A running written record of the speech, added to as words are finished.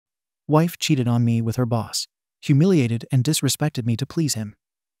Wife cheated on me with her boss, humiliated and disrespected me to please him.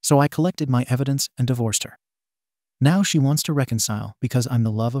 So I collected my evidence and divorced her. Now she wants to reconcile because I'm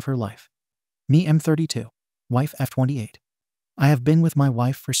the love of her life. Me M32. Wife F28. I have been with my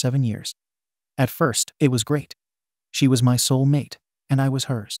wife for 7 years. At first, it was great. She was my soul mate, and I was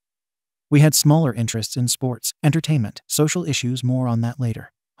hers. We had smaller interests in sports, entertainment, social issues, more on that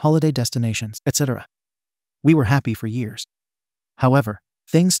later, holiday destinations, etc. We were happy for years. However,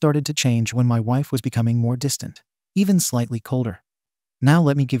 things started to change when my wife was becoming more distant, even slightly colder. Now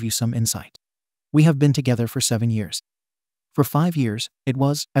let me give you some insight. We have been together for 7 years. For 5 years, it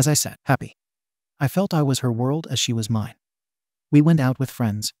was, as I said, happy. I felt I was her world as she was mine. We went out with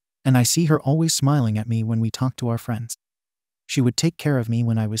friends, and I see her always smiling at me when we talked to our friends. She would take care of me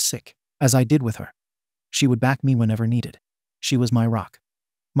when I was sick, as I did with her. She would back me whenever needed. She was my rock.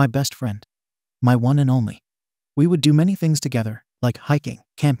 My best friend. My one and only. We would do many things together, like hiking,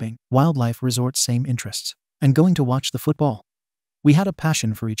 camping, wildlife resorts, same interests, and going to watch the football. We had a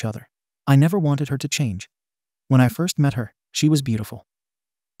passion for each other. I never wanted her to change. When I first met her, she was beautiful.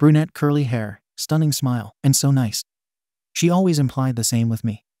 Brunette, curly hair, stunning smile, and so nice. She always implied the same with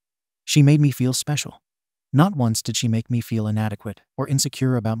me. She made me feel special. Not once did she make me feel inadequate or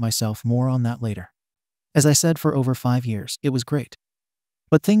insecure about myself, more on that later. As I said, for over 5 years, it was great.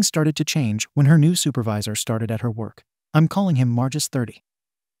 But things started to change when her new supervisor started at her work. I'm calling him Margus 30.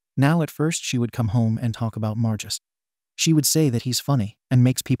 Now at first she would come home and talk about Margus. She would say that he's funny and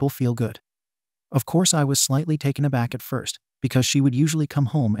makes people feel good. Of course I was slightly taken aback at first, because she would usually come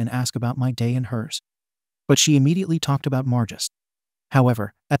home and ask about my day and hers. But she immediately talked about Margus.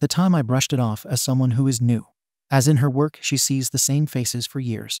 However, at the time I brushed it off as someone who is new. As in her work she sees the same faces for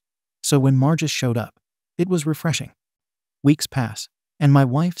years. So when Margus showed up, it was refreshing. Weeks pass, and my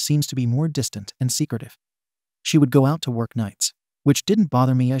wife seems to be more distant and secretive. She would go out to work nights, which didn't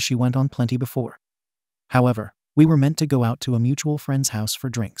bother me as she went on plenty before. However, we were meant to go out to a mutual friend's house for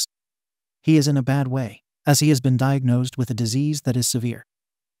drinks. He is in a bad way, as he has been diagnosed with a disease that is severe.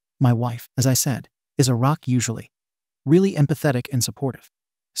 My wife, as I said, is a rock usually. Really empathetic and supportive.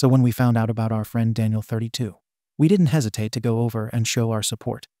 So when we found out about our friend Daniel 32, we didn't hesitate to go over and show our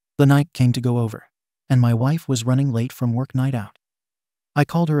support. The night came to go over, and my wife was running late from work night out. I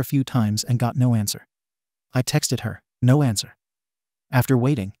called her a few times and got no answer. I texted her, no answer. After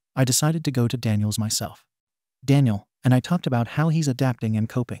waiting, I decided to go to Daniel's myself. Daniel and I talked about how he's adapting and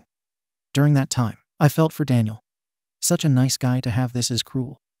coping. During that time, I felt for Daniel. Such a nice guy to have this is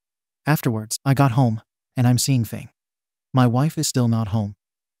cruel. Afterwards, I got home, and I'm seeing thing. My wife is still not home.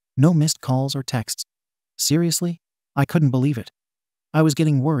 No missed calls or texts. Seriously? I couldn't believe it. I was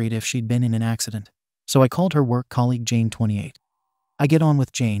getting worried if she'd been in an accident, so I called her work colleague Jane 28. I get on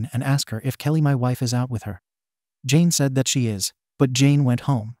with Jane and ask her if Kelly, my wife, is out with her. Jane said that she is, but Jane went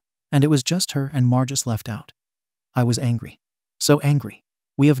home, and it was just her and Margus left out. I was angry. So angry.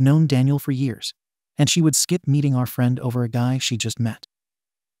 We have known Daniel for years, and she would skip meeting our friend over a guy she just met.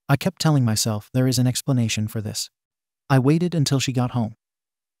 I kept telling myself there is an explanation for this. I waited until she got home.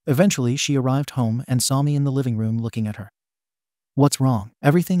 Eventually she arrived home and saw me in the living room looking at her. What's wrong?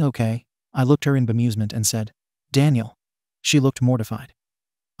 Everything okay? I looked her in bemusement and said, Daniel. She looked mortified.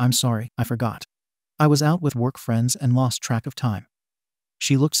 I'm sorry, I forgot. I was out with work friends and lost track of time.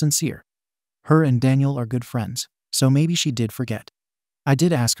 She looked sincere. Her and Daniel are good friends, so maybe she did forget. I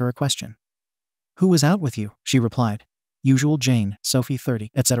did ask her a question. Who was out with you? She replied. Usual Jane, Sophie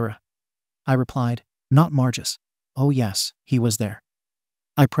 30, etc. I replied, not Margus. Oh yes, he was there.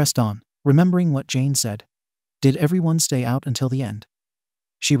 I pressed on, remembering what Jane said. Did everyone stay out until the end?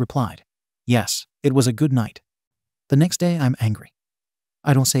 She replied, yes, it was a good night. The next day I'm angry.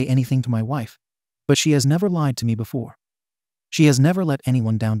 I don't say anything to my wife, but she has never lied to me before. She has never let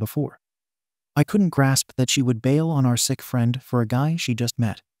anyone down before. I couldn't grasp that she would bail on our sick friend for a guy she just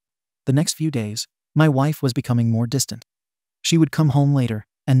met. The next few days, my wife was becoming more distant. She would come home later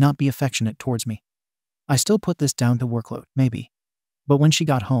and not be affectionate towards me. I still put this down to workload, maybe. But when she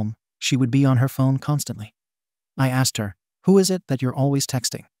got home, she would be on her phone constantly. I asked her, who is it that you're always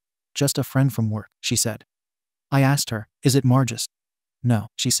texting? Just a friend from work, she said. I asked her, is it Margus? No,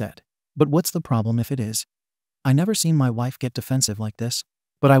 she said. But what's the problem if it is? I never seen my wife get defensive like this,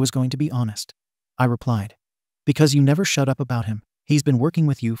 but I was going to be honest. I replied, because you never shut up about him. He's been working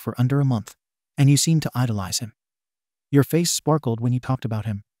with you for under a month, and you seem to idolize him. Your face sparkled when you talked about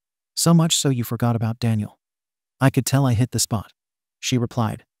him. So much so you forgot about Daniel. I could tell I hit the spot. She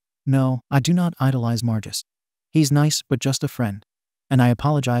replied, no, I do not idolize Margus. He's nice but just a friend, and I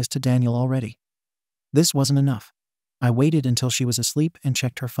apologized to Daniel already. This wasn't enough. I waited until she was asleep and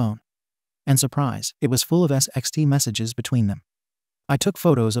checked her phone. And surprise, it was full of SXT messages between them. I took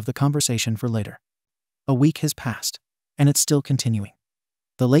photos of the conversation for later. A week has passed, and it's still continuing.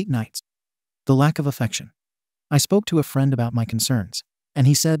 The late nights. The lack of affection. I spoke to a friend about my concerns, and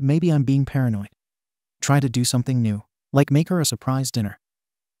he said maybe I'm being paranoid. Try to do something new, like make her a surprise dinner.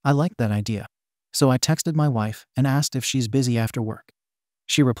 I liked that idea, so I texted my wife and asked if she's busy after work.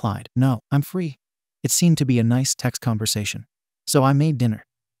 She replied, "No, I'm free." It seemed to be a nice text conversation, so I made dinner.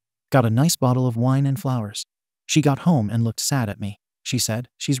 Got a nice bottle of wine and flowers. She got home and looked sad at me. She said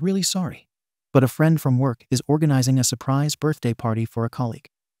she's really sorry, but a friend from work is organizing a surprise birthday party for a colleague,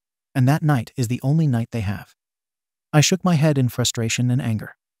 and that night is the only night they have. I shook my head in frustration and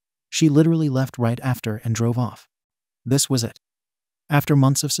anger. She literally left right after and drove off. This was it. After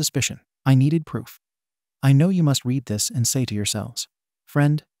months of suspicion, I needed proof. I know you must read this and say to yourselves,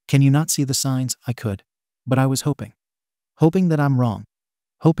 "Friend, can you not see the signs?" I could, but I was hoping that I'm wrong,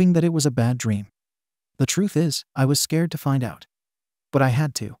 hoping that it was a bad dream. The truth is, I was scared to find out. But I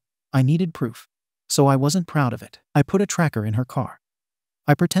had to. I needed proof. So I wasn't proud of it. I put a tracker in her car.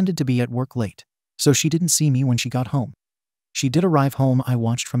 I pretended to be at work late, so she didn't see me when she got home. She did arrive home. I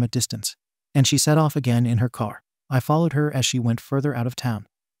watched from a distance, and she set off again in her car. I followed her as she went further out of town.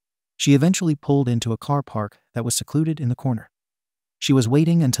 She eventually pulled into a car park that was secluded in the corner. She was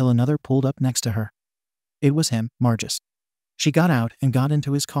waiting until another pulled up next to her. It was him, Marcus. She got out and got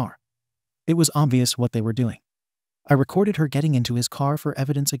into his car. It was obvious what they were doing. I recorded her getting into his car for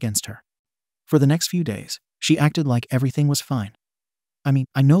evidence against her. For the next few days, she acted like everything was fine. I mean,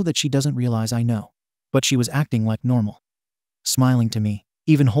 I know that she doesn't realize I know, but she was acting like normal. Smiling to me,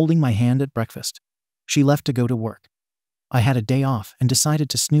 even holding my hand at breakfast. She left to go to work. I had a day off and decided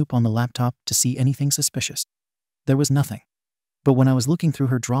to snoop on the laptop to see anything suspicious. There was nothing. But when I was looking through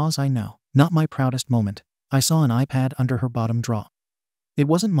her drawers, I know, not my proudest moment, I saw an iPad under her bottom drawer. It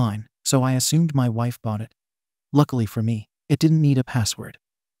wasn't mine, so I assumed my wife bought it. Luckily for me, it didn't need a password.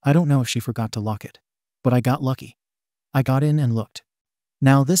 I don't know if she forgot to lock it, but I got lucky. I got in and looked.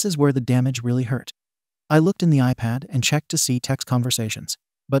 Now this is where the damage really hurt. I looked in the iPad and checked to see text conversations,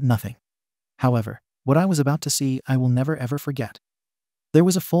 but nothing. However, what I was about to see I will never ever forget. There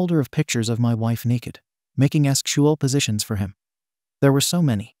was a folder of pictures of my wife naked, making sexual positions for him. There were so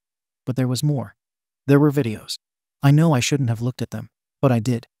many, but there was more. There were videos. I know I shouldn't have looked at them, but I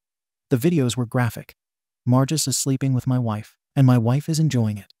did. The videos were graphic. Marcus is sleeping with my wife, and my wife is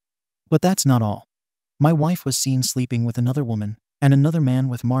enjoying it. But that's not all. My wife was seen sleeping with another woman, and another man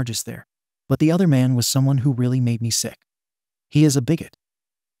with Marcus there. But the other man was someone who really made me sick. He is a bigot.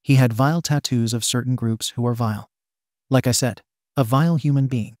 He had vile tattoos of certain groups who are vile. Like I said, a vile human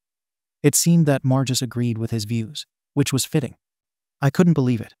being. It seemed that Marcus agreed with his views, which was fitting. I couldn't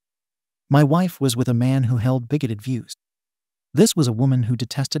believe it. My wife was with a man who held bigoted views. This was a woman who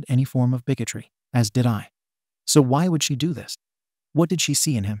detested any form of bigotry, as did I. So why would she do this? What did she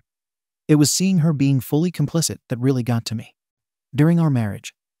see in him? It was seeing her being fully complicit that really got to me. During our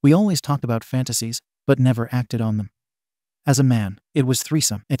marriage, we always talked about fantasies, but never acted on them. As a man, it was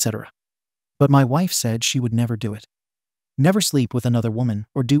threesome, etc. But my wife said she would never do it. Never sleep with another woman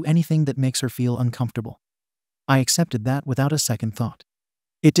or do anything that makes her feel uncomfortable. I accepted that without a second thought.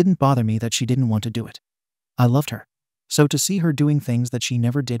 It didn't bother me that she didn't want to do it. I loved her. So to see her doing things that she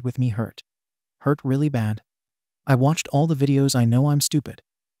never did with me hurt. Hurt really bad. I watched all the videos. I know I'm stupid.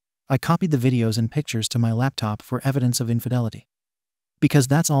 I copied the videos and pictures to my laptop for evidence of infidelity. Because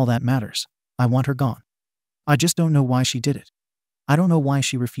that's all that matters. I want her gone. I just don't know why she did it. I don't know why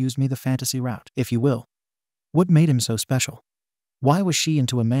she refused me the fantasy route, if you will. What made him so special? Why was she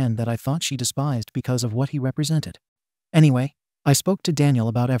into a man that I thought she despised because of what he represented? Anyway, I spoke to Daniel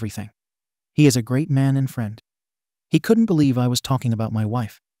about everything. He is a great man and friend. He couldn't believe I was talking about my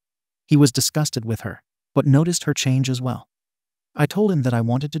wife. He was disgusted with her, but noticed her change as well. I told him that I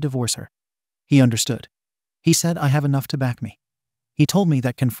wanted to divorce her. He understood. He said I have enough to back me. He told me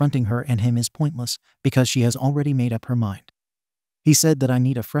that confronting her and him is pointless because she has already made up her mind. He said that I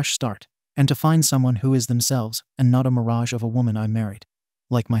need a fresh start and to find someone who is themselves and not a mirage of a woman I married,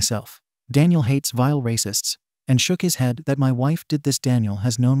 like myself. Daniel hates vile racists and shook his head that my wife did this. Daniel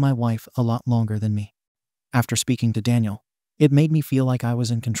has known my wife a lot longer than me. After speaking to Daniel, it made me feel like I was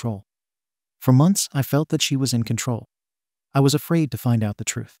in control. For months, I felt that she was in control. I was afraid to find out the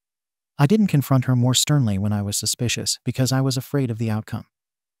truth. I didn't confront her more sternly when I was suspicious because I was afraid of the outcome.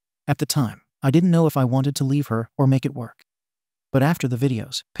 At the time, I didn't know if I wanted to leave her or make it work. But after the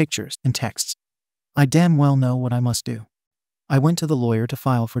videos, pictures, and texts, I damn well know what I must do. I went to the lawyer to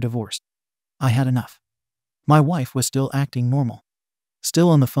file for divorce. I had enough. My wife was still acting normal. Still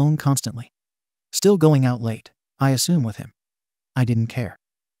on the phone constantly. Still going out late, I assume with him. I didn't care.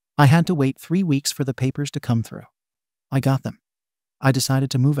 I had to wait 3 weeks for the papers to come through. I got them. I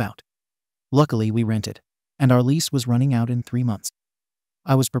decided to move out. Luckily, we rented, and our lease was running out in 3 months.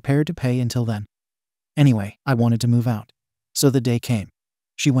 I was prepared to pay until then. Anyway, I wanted to move out. So the day came.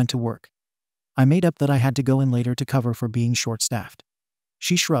 She went to work. I made up that I had to go in later to cover for being short-staffed.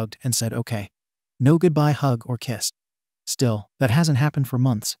 She shrugged and said okay. No goodbye hug or kiss. Still, that hasn't happened for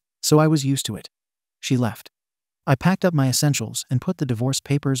months, so I was used to it. She left. I packed up my essentials and put the divorce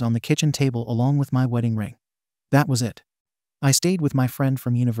papers on the kitchen table along with my wedding ring. That was it. I stayed with my friend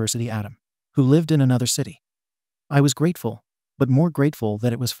from university, Adam, who lived in another city. I was grateful, but more grateful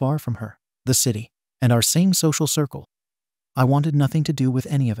that it was far from her, the city, and our same social circle. I wanted nothing to do with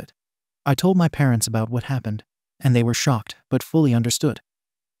any of it. I told my parents about what happened, and they were shocked but fully understood.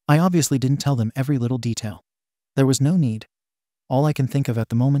 I obviously didn't tell them every little detail. There was no need. All I can think of at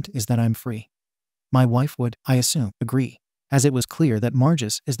the moment is that I'm free. My wife would, I assume, agree, as it was clear that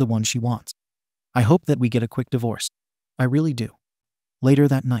Margis is the one she wants. I hope that we get a quick divorce. I really do. Later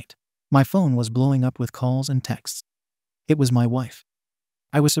that night, my phone was blowing up with calls and texts. It was my wife.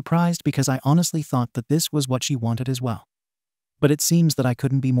 I was surprised because I honestly thought that this was what she wanted as well. But it seems that I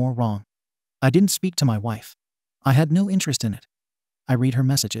couldn't be more wrong. I didn't speak to my wife. I had no interest in it. I read her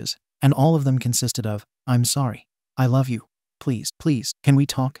messages, and all of them consisted of, I'm sorry, I love you, please, can we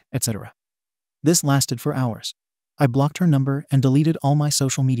talk, etc. This lasted for hours. I blocked her number and deleted all my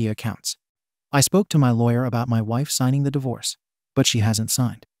social media accounts. I spoke to my lawyer about my wife signing the divorce, but she hasn't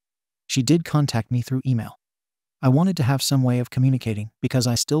signed. She did contact me through email. I wanted to have some way of communicating because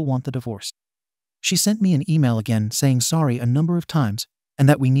I still want the divorce. She sent me an email again saying sorry a number of times and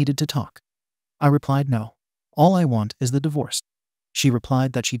that we needed to talk. I replied no. All I want is the divorce. She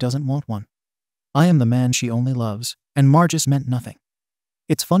replied that she doesn't want one. I am the man she only loves, and Margis meant nothing.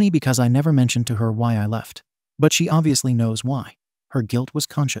 It's funny because I never mentioned to her why I left, but she obviously knows why. Her guilt was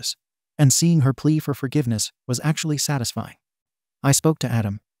conscious, and seeing her plea for forgiveness was actually satisfying. I spoke to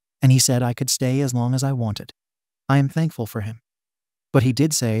Adam, and he said I could stay as long as I wanted. I am thankful for him. But he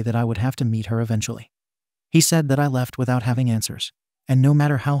did say that I would have to meet her eventually. He said that I left without having answers, and no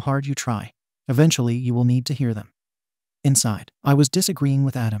matter how hard you try, eventually you will need to hear them. Inside, I was disagreeing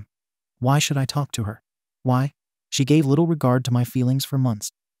with Adam. Why should I talk to her? Why? She gave little regard to my feelings for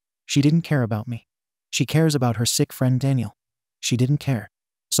months. She didn't care about me. She cares about her sick friend Daniel. She didn't care.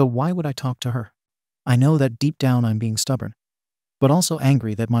 So why would I talk to her? I know that deep down I'm being stubborn, but also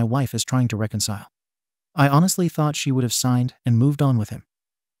angry that my wife is trying to reconcile. I honestly thought she would have signed and moved on with him.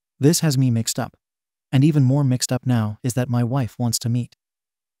 This has me mixed up. And even more mixed up now is that my wife wants to meet.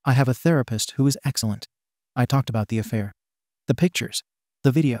 I have a therapist who is excellent. I talked about the affair, the pictures,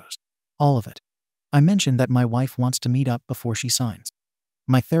 the videos, all of it. I mentioned that my wife wants to meet up before she signs.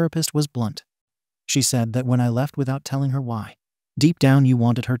 My therapist was blunt. She said that when I left without telling her why, deep down you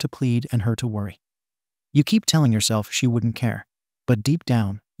wanted her to plead and her to worry. You keep telling yourself she wouldn't care, but deep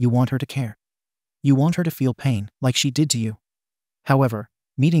down, you want her to care. You want her to feel pain like she did to you. However,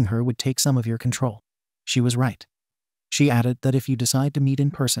 meeting her would take some of your control. She was right. She added that if you decide to meet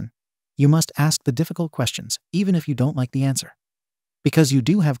in person, you must ask the difficult questions, even if you don't like the answer. Because you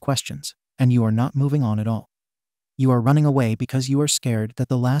do have questions, and you are not moving on at all. You are running away because you are scared that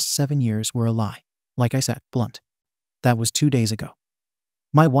the last 7 years were a lie. Like I said, blunt. That was 2 days ago.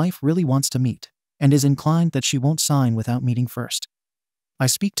 My wife really wants to meet, and is inclined that she won't sign without meeting first. I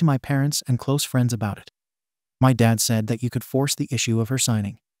speak to my parents and close friends about it. My dad said that you could force the issue of her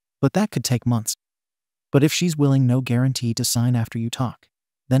signing, but that could take months. But if she's willing, no guarantee to sign after you talk,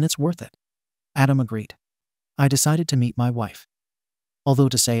 then it's worth it. Adam agreed. I decided to meet my wife. Although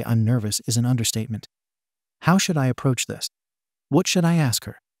to say I'm nervous is an understatement. How should I approach this? What should I ask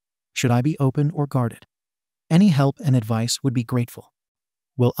her? Should I be open or guarded? Any help and advice would be grateful.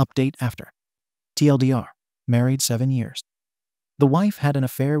 Will update after. TLDR, married 7 years. The wife had an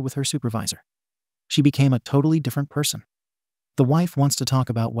affair with her supervisor. She became a totally different person. The wife wants to talk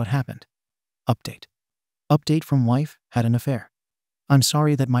about what happened. Update. Update from wife, had an affair. I'm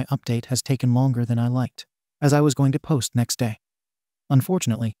sorry that my update has taken longer than I liked, as I was going to post next day.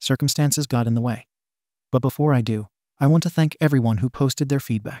 Unfortunately, circumstances got in the way. But before I do, I want to thank everyone who posted their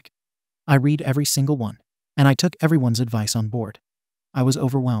feedback. I read every single one, and I took everyone's advice on board. I was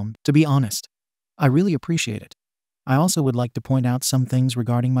overwhelmed, to be honest. I really appreciate it. I also would like to point out some things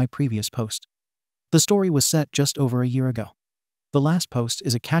regarding my previous post. The story was set just over a year ago. The last post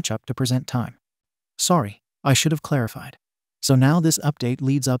is a catch-up to present time. Sorry, I should have clarified. So now this update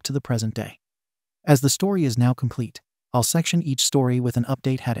leads up to the present day. As the story is now complete, I'll section each story with an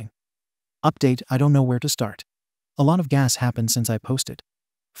update heading. Update, I don't know where to start. A lot of gas happened since I posted.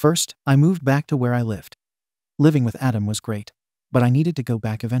 First, I moved back to where I lived. Living with Adam was great, but I needed to go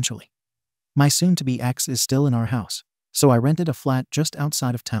back eventually. My soon-to-be ex is still in our house, So I rented a flat just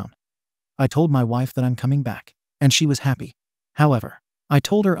outside of town. I told my wife that I'm coming back, and she was happy. However, I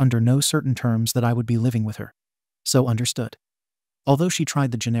told her under no certain terms that I would be living with her. So understood. Although she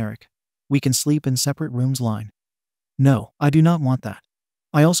tried the generic, "We can sleep in separate rooms" line. No, I do not want that.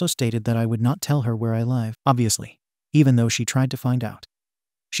 I also stated that I would not tell her where I live, obviously, even though she tried to find out.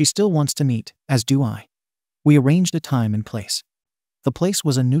 She still wants to meet, as do I. We arranged a time and place. The place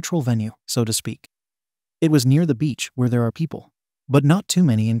was a neutral venue, so to speak. It was near the beach where there are people, but not too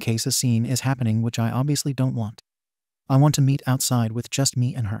many in case a scene is happening, which I obviously don't want. I want to meet outside with just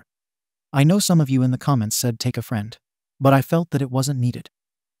me and her. I know some of you in the comments said take a friend, but I felt that it wasn't needed.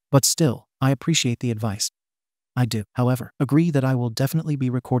 But still, I appreciate the advice. I do, however, agree that I will definitely be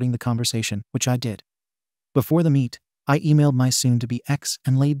recording the conversation, which I did. Before the meet, I emailed my soon-to-be ex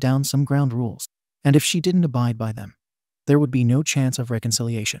and laid down some ground rules, and if she didn't abide by them, there would be no chance of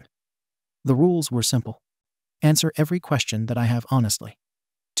reconciliation. The rules were simple. Answer every question that I have honestly.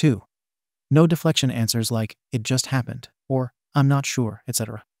 2. No deflection answers like, "It just happened," or "I'm not sure,"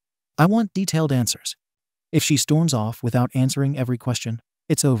 etc. I want detailed answers. If she storms off without answering every question,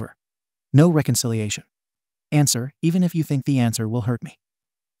 it's over. No reconciliation. Answer, even if you think the answer will hurt me.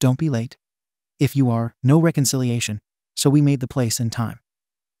 Don't be late. If you are, no reconciliation, so we made the place in time.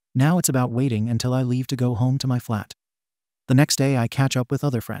 Now it's about waiting until I leave to go home to my flat. The next day I catch up with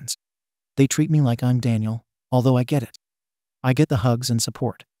other friends. They treat me like I'm Daniel, although I get it. I get the hugs and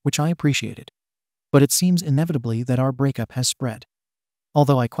support, which I appreciated. But it seems inevitably that our breakup has spread.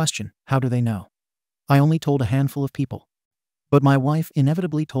 Although I question, how do they know? I only told a handful of people. But my wife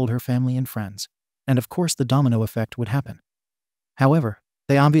inevitably told her family and friends, and of course the domino effect would happen. However,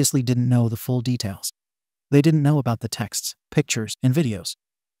 they obviously didn't know the full details. They didn't know about the texts, pictures, and videos.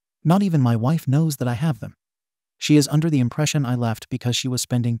 Not even my wife knows that I have them. She is under the impression I left because she was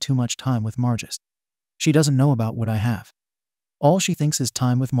spending too much time with Margus. She doesn't know about what I have. All she thinks is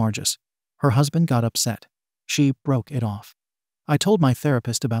time with Margus. Her husband got upset. She broke it off. I told my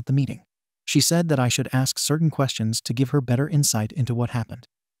therapist about the meeting. She said that I should ask certain questions to give her better insight into what happened.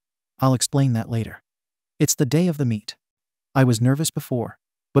 I'll explain that later. It's the day of the meet. I was nervous before,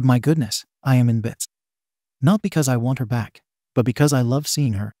 but my goodness, I am in bits. Not because I want her back, but because I love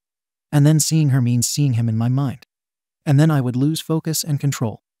seeing her. And then seeing her means seeing him in my mind. And then I would lose focus and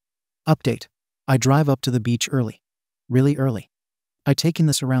control. Update. I drive up to the beach early. Really early. I take in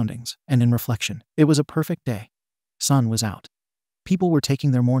the surroundings, and in reflection, it was a perfect day. Sun was out. People were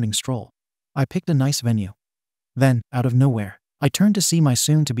taking their morning stroll. I picked a nice venue. Then, out of nowhere, I turned to see my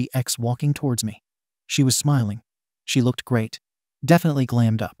soon-to-be ex walking towards me. She was smiling. She looked great. Definitely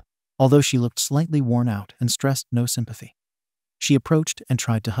glammed up, although she looked slightly worn out and stressed, no sympathy. She approached and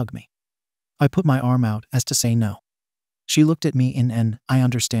tried to hug me. I put my arm out as to say no. She looked at me in an "I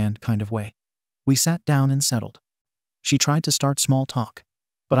understand" kind of way. We sat down and settled. She tried to start small talk,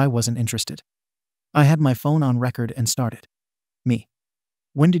 but I wasn't interested. I had my phone on record and started. Me.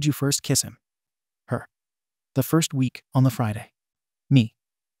 When did you first kiss him? Her. The first week, on the Friday. Me.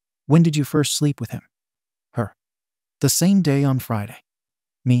 When did you first sleep with him? Her. The same day on Friday.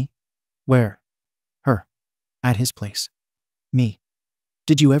 Me. Where? Her. At his place. Me.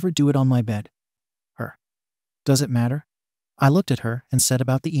 Did you ever do it on my bed? Her. Does it matter? I looked at her and said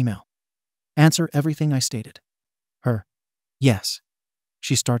about the email. Answer everything I stated. Her. Yes.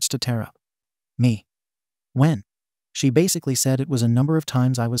 She starts to tear up. Me. When? She basically said it was a number of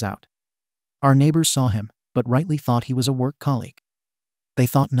times I was out. Our neighbors saw him, but rightly thought he was a work colleague. They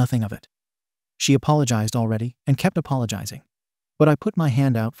thought nothing of it. She apologized already and kept apologizing, but I put my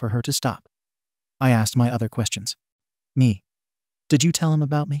hand out for her to stop. I asked my other questions. Me. Did you tell him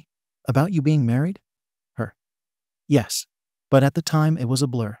about me? About you being married? Her. Yes, but at the time it was a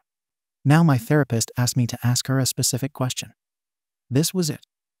blur. Now my therapist asked me to ask her a specific question. This was it.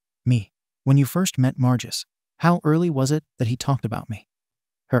 Me. When you first met Margus, how early was it that he talked about me?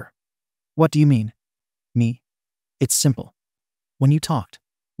 Her. What do you mean? Me. It's simple. When you talked,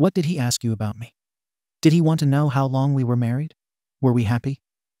 what did he ask you about me? Did he want to know how long we were married? Were we happy?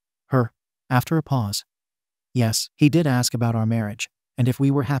 Her. After a pause. Yes, he did ask about our marriage, and if we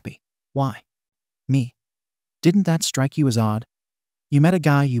were happy. Why? Me. Didn't that strike you as odd? You met a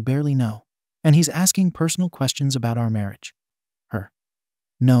guy you barely know, and he's asking personal questions about our marriage. Her.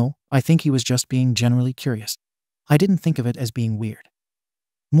 No, I think he was just being generally curious. I didn't think of it as being weird.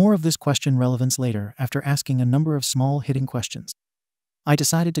 More of this question relevance later after asking a number of small hidden questions. I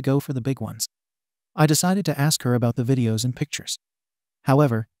decided to go for the big ones. I decided to ask her about the videos and pictures.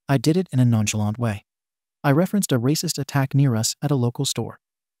 However, I did it in a nonchalant way. I referenced a racist attack near us at a local store.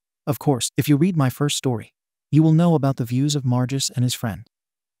 Of course, if you read my first story, you will know about the views of Margus and his friend.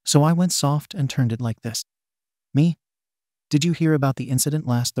 So I went soft and turned it like this. Me. Did you hear about the incident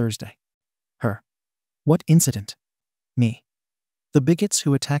last Thursday? Her. What incident? Me. The bigots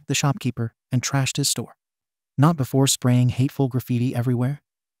who attacked the shopkeeper and trashed his store. Not before spraying hateful graffiti everywhere?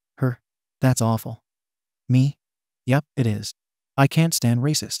 Her. That's awful. Me. Yep, it is. I can't stand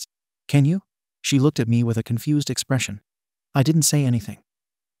racists. Can you? She looked at me with a confused expression. I didn't say anything.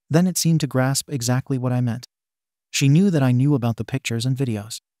 Then it seemed to grasp exactly what I meant. She knew that I knew about the pictures and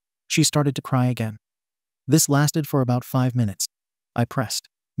videos. She started to cry again. This lasted for about 5 minutes. I pressed.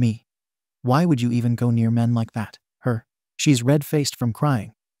 Me. Why would you even go near men like that? Her. She's red-faced from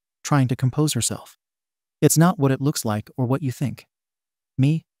crying, trying to compose herself. It's not what it looks like or what you think.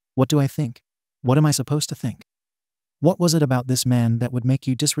 Me. What do I think? What am I supposed to think? What was it about this man that would make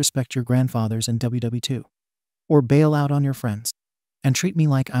you disrespect your grandfathers in WW2? Or bail out on your friends? And treat me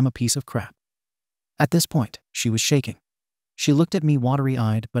like I'm a piece of crap? At this point, she was shaking. She looked at me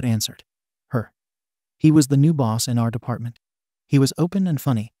watery-eyed but answered. Her. He was the new boss in our department. He was open and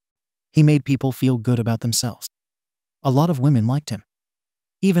funny. He made people feel good about themselves. A lot of women liked him.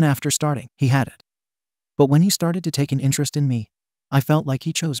 Even after starting, he had it. But when he started to take an interest in me, I felt like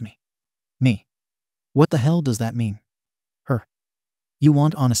he chose me. Me. What the hell does that mean? Her. You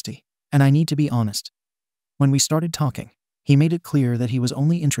want honesty, and I need to be honest. When we started talking, he made it clear that he was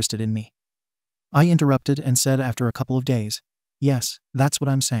only interested in me. I interrupted and said after a couple of days, yes, that's what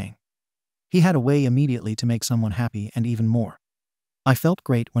I'm saying. He had a way immediately to make someone happy and even more. I felt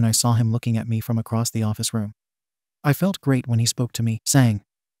great when I saw him looking at me from across the office room. I felt great when he spoke to me, saying,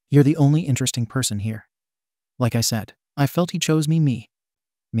 you're the only interesting person here. Like I said, I felt he chose me.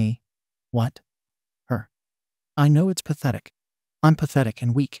 Me? What? Her. I know it's pathetic. I'm pathetic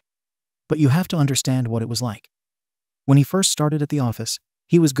and weak. But you have to understand what it was like. When he first started at the office,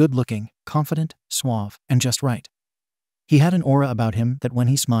 he was good-looking, confident, suave, and just right. He had an aura about him that when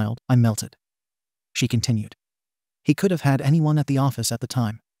he smiled, I melted. She continued. He could have had anyone at the office at the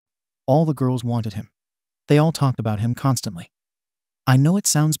time. All the girls wanted him. They all talked about him constantly. I know it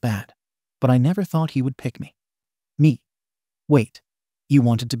sounds bad, but I never thought he would pick me. Me. Wait. You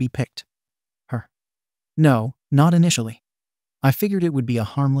wanted to be picked? Her. No, not initially. I figured it would be a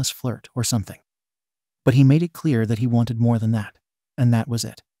harmless flirt or something. But he made it clear that he wanted more than that, and that was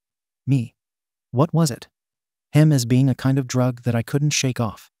it. Me. What was it? Him as being a kind of drug that I couldn't shake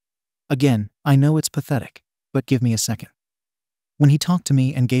off. Again, I know it's pathetic, but give me a second. When he talked to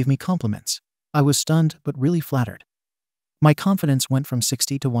me and gave me compliments, I was stunned but really flattered. My confidence went from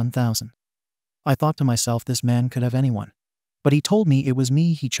 60 to 1,000. I thought to myself this man could have anyone. But he told me it was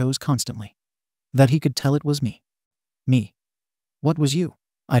me he chose constantly. That he could tell it was me. Me. What was you?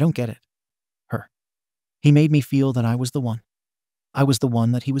 I don't get it. Her. He made me feel that I was the one. I was the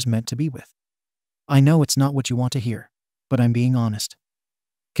one that he was meant to be with. I know it's not what you want to hear, but I'm being honest.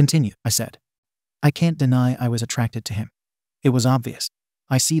 Continue, I said. I can't deny I was attracted to him. It was obvious.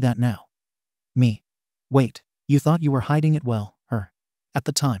 I see that now. Me. Wait, you thought you were hiding it well, her. At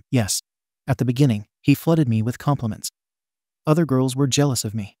the time, yes. At the beginning, he flooded me with compliments. Other girls were jealous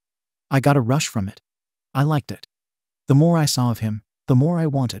of me. I got a rush from it. I liked it. The more I saw of him, the more I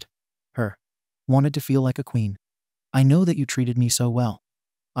wanted. Her. Wanted to feel like a queen. I know that you treated me so well.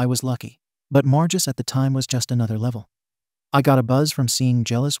 I was lucky. But Margus at the time was just another level. I got a buzz from seeing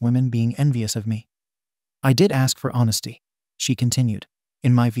jealous women being envious of me. I did ask for honesty. She continued.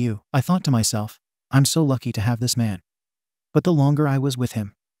 In my view, I thought to myself, I'm so lucky to have this man. But the longer I was with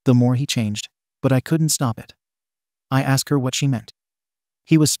him, the more he changed, but I couldn't stop it. I asked her what she meant.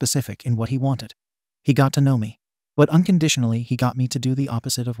 He was specific in what he wanted. He got to know me, but unconditionally he got me to do the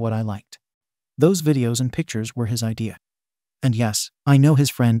opposite of what I liked. Those videos and pictures were his idea. And yes, I know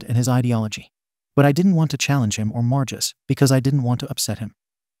his friend and his ideology. But I didn't want to challenge him or Margus because I didn't want to upset him.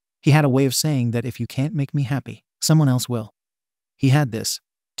 He had a way of saying that if you can't make me happy, someone else will. He had this,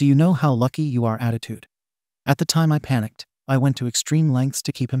 do you know how lucky you are attitude. At the time I panicked. I went to extreme lengths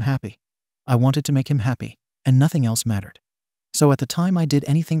to keep him happy. I wanted to make him happy, and nothing else mattered. So at the time I did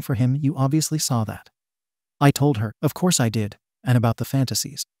anything for him, you obviously saw that. I told her, of course I did, and about the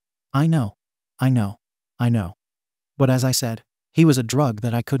fantasies. I know. But as I said, he was a drug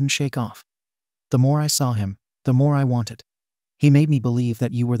that I couldn't shake off. The more I saw him, the more I wanted. He made me believe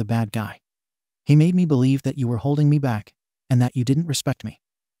that you were the bad guy. He made me believe that you were holding me back, and that you didn't respect me.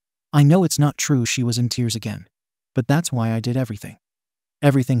 I know it's not true. She was in tears again. But that's why I did everything.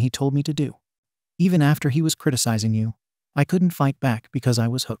 Everything he told me to do. Even after he was criticizing you, I couldn't fight back because I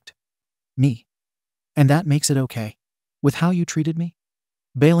was hooked. Me. And that makes it okay. With how you treated me?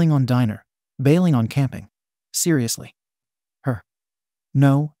 Bailing on diner. Bailing on camping. Seriously. Her.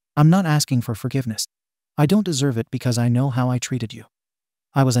 No, I'm not asking for forgiveness. I don't deserve it because I know how I treated you.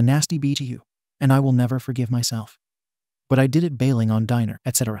 I was a nasty bee to you, and I will never forgive myself. but I did it bailing on diner,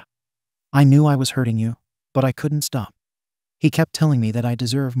 etc. I knew I was hurting you, but I couldn't stop. He kept telling me that I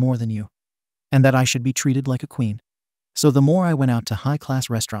deserve more than you, and that I should be treated like a queen. So the more I went out to high-class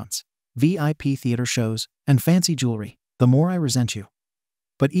restaurants, VIP theater shows, and fancy jewelry, the more I resent you.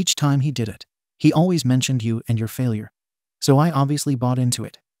 But each time he did it, he always mentioned you and your failure. So I obviously bought into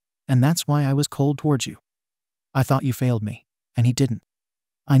it, and that's why I was cold towards you. I thought you failed me, and he didn't.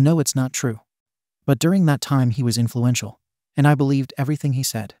 I know it's not true. But during that time he was influential, and I believed everything he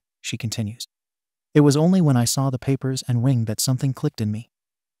said, she continues. It was only when I saw the papers and ring that something clicked in me.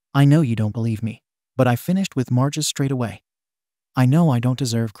 I know you don't believe me, but I finished with Marge's straight away. I know I don't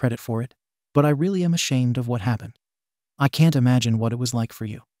deserve credit for it, but I really am ashamed of what happened. I can't imagine what it was like for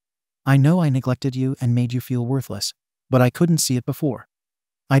you. I know I neglected you and made you feel worthless, but I couldn't see it before.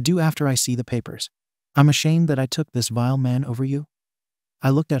 I do after I see the papers. I'm ashamed that I took this vile man over you.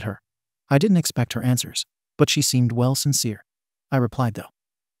 I looked at her. I didn't expect her answers, but she seemed well sincere. I replied though.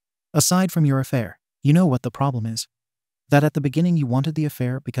 Aside from your affair, you know what the problem is? That at the beginning you wanted the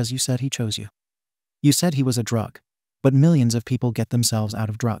affair because you said he chose you. You said he was a drug, but millions of people get themselves out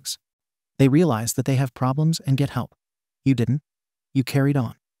of drugs. They realize that they have problems and get help. You didn't. You carried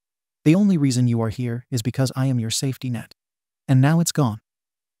on. The only reason you are here is because I am your safety net. And now it's gone.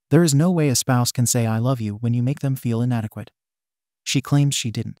 There is no way a spouse can say I love you when you make them feel inadequate. She claims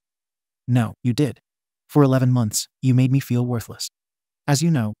she didn't. No, you did. For 11 months, you made me feel worthless. As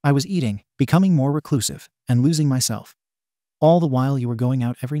you know, I was eating, becoming more reclusive, and losing myself. All the while you were going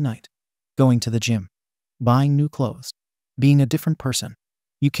out every night, going to the gym, buying new clothes, being a different person.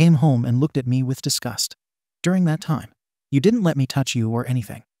 You came home and looked at me with disgust. During that time, you didn't let me touch you or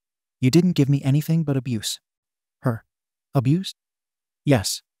anything. You didn't give me anything but abuse. Her. Abuse?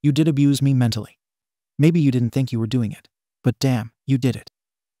 Yes, you did abuse me mentally. Maybe you didn't think you were doing it, but damn, you did it.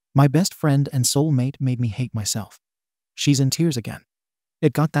 My best friend and soulmate made me hate myself. She's in tears again.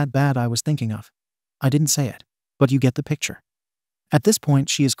 It got that bad I was thinking of. I didn't say it, but you get the picture. At this point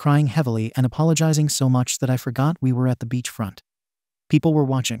she is crying heavily and apologizing so much that I forgot we were at the beachfront. People were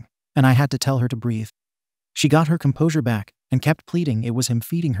watching, and I had to tell her to breathe. She got her composure back and kept pleading it was him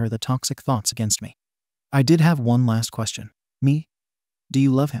feeding her the toxic thoughts against me. I did have one last question. Me? Do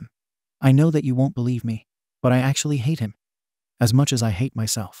you love him? I know that you won't believe me, but I actually hate him. As much as I hate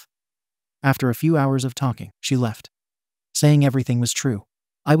myself. After a few hours of talking, she left, saying everything was true.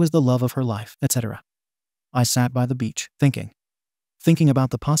 I was the love of her life, etc. I sat by the beach, thinking about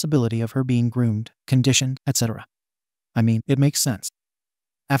the possibility of her being groomed, conditioned, etc. I mean, it makes sense.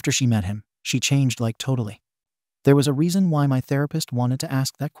 After she met him, she changed like totally. There was a reason why my therapist wanted to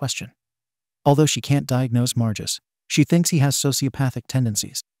ask that question. Although she can't diagnose Marge's, she thinks he has sociopathic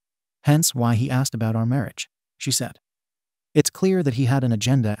tendencies. Hence why he asked about our marriage, she said. It's clear that he had an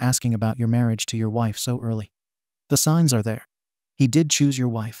agenda asking about your marriage to your wife so early. The signs are there. He did choose your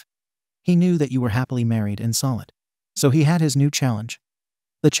wife. He knew that you were happily married and solid. So he had his new challenge.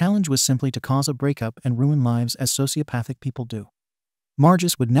 The challenge was simply to cause a breakup and ruin lives as sociopathic people do.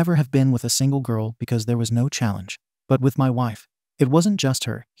 Marge's would never have been with a single girl because there was no challenge. But with my wife, it wasn't just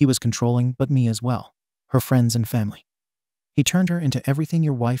her he was controlling but me as well, her friends and family. He turned her into everything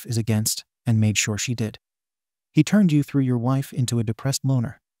your wife is against and made sure she did. He turned you through your wife into a depressed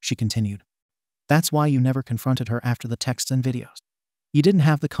loner, she continued. That's why you never confronted her after the texts and videos. You didn't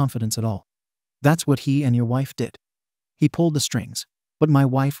have the confidence at all. That's what he and your wife did. He pulled the strings, but my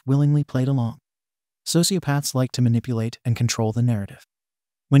wife willingly played along. Sociopaths like to manipulate and control the narrative.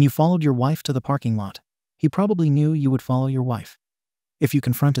 When you followed your wife to the parking lot, he probably knew you would follow your wife. If you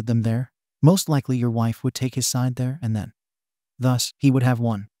confronted them there, most likely your wife would take his side there and then. Thus, he would have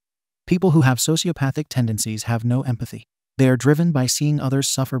won. People who have sociopathic tendencies have no empathy. They are driven by seeing others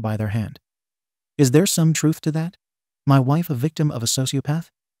suffer by their hand. Is there some truth to that? My wife a victim of a sociopath?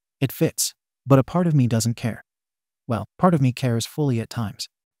 It fits, but a part of me doesn't care. Well, part of me cares fully at times.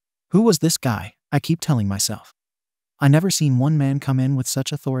 Who was this guy? I keep telling myself. I never seen one man come in with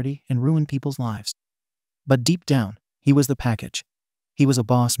such authority and ruin people's lives. But deep down, he was the package. He was a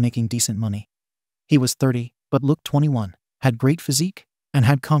boss making decent money. He was 30, but looked 21, had great physique, and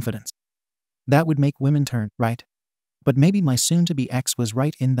had confidence. That would make women turn, right? But maybe my soon-to-be ex was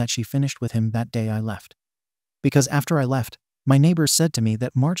right in that she finished with him that day I left. Because after I left, my neighbors said to me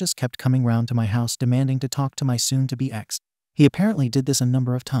that Marcus kept coming round to my house demanding to talk to my soon-to-be ex. He apparently did this a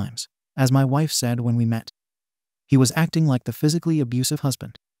number of times, as my wife said when we met. He was acting like the physically abusive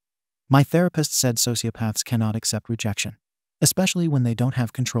husband. My therapist said sociopaths cannot accept rejection, especially when they don't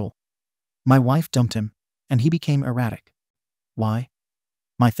have control. My wife dumped him, and he became erratic. Why?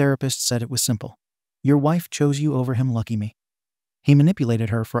 My therapist said it was simple. Your wife chose you over him, lucky me. He manipulated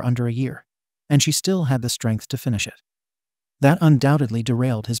her for under a year, and she still had the strength to finish it. That undoubtedly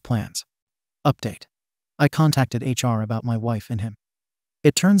derailed his plans. Update. I contacted HR about my wife and him.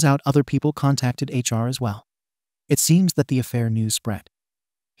 It turns out other people contacted HR as well. It seems that the affair news spread.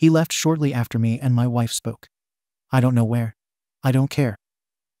 He left shortly after me and my wife spoke. I don't know where. I don't care.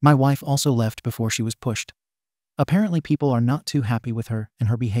 My wife also left before she was pushed. Apparently people are not too happy with her and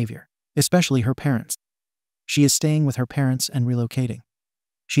her behavior, especially her parents. She is staying with her parents and relocating.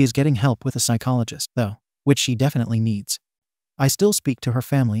 She is getting help with a psychologist, though, which she definitely needs. I still speak to her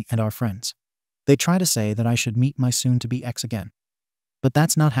family and our friends. They try to say that I should meet my soon-to-be ex again. But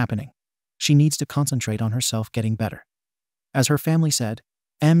that's not happening. She needs to concentrate on herself getting better. As her family said,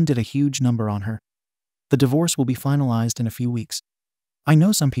 M did a huge number on her. The divorce will be finalized in a few weeks. I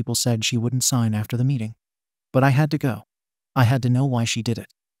know some people said she wouldn't sign after the meeting. But I had to go. I had to know why she did it.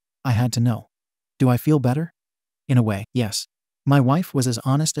 I had to know. Do I feel better? In a way, yes. My wife was as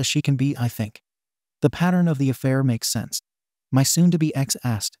honest as she can be, I think. The pattern of the affair makes sense. My soon-to-be ex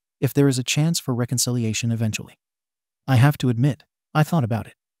asked if there is a chance for reconciliation eventually. I have to admit, I thought about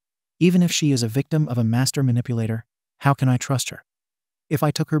it. Even if she is a victim of a master manipulator, how can I trust her? If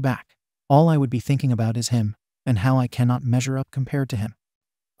I took her back, all I would be thinking about is him and how I cannot measure up compared to him.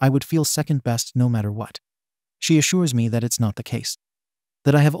 I would feel second best no matter what. She assures me that it's not the case.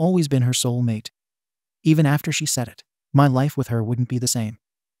 That I have always been her soul mate. Even after she said it, my life with her wouldn't be the same.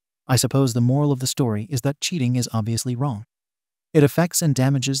 I suppose the moral of the story is that cheating is obviously wrong. It affects and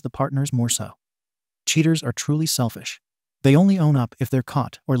damages the partners more so. Cheaters are truly selfish. They only own up if they're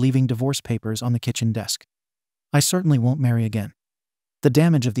caught or leaving divorce papers on the kitchen desk. I certainly won't marry again. The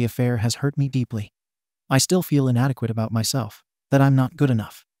damage of the affair has hurt me deeply. I still feel inadequate about myself, that I'm not good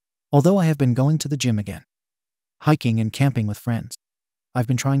enough. Although I have been going to the gym again. Hiking and camping with friends. I've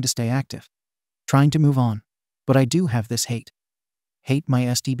been trying to stay active. Trying to move on. But I do have this hate. Hate my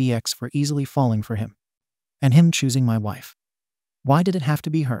SDBX for easily falling for him. And him choosing my wife. Why did it have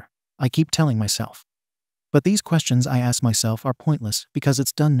to be her? I keep telling myself. But these questions I ask myself are pointless because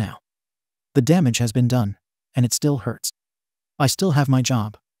it's done now. The damage has been done, and it still hurts. I still have my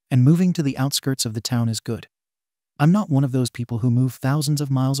job, and moving to the outskirts of the town is good. I'm not one of those people who move thousands of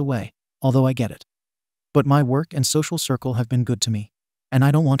miles away, although I get it. But my work and social circle have been good to me, and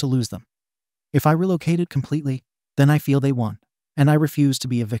I don't want to lose them. If I relocated completely, then I feel they won, and I refuse to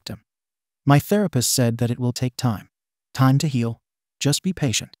be a victim. My therapist said that it will take time. Time to heal. Just be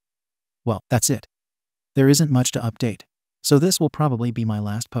patient. Well, that's it. There isn't much to update, so this will probably be my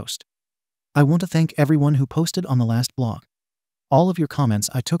last post. I want to thank everyone who posted on the last blog. All of your comments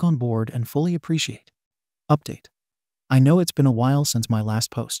I took on board and fully appreciate. Update. I know it's been a while since my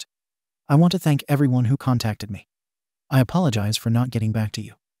last post. I want to thank everyone who contacted me. I apologize for not getting back to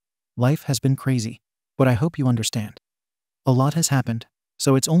you. Life has been crazy, but I hope you understand. A lot has happened,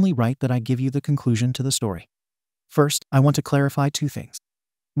 so it's only right that I give you the conclusion to the story. First, I want to clarify two things.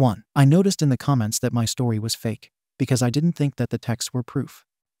 1. I noticed in the comments that my story was fake, because I didn't think that the texts were proof.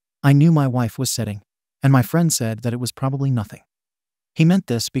 I knew my wife was setting, and my friend said that it was probably nothing. He meant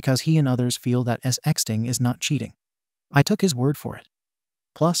this because he and others feel that sexting is not cheating. I took his word for it.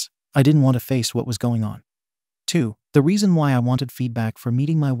 Plus, I didn't want to face what was going on. 2. The reason why I wanted feedback for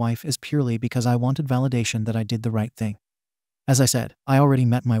meeting my wife is purely because I wanted validation that I did the right thing. As I said, I already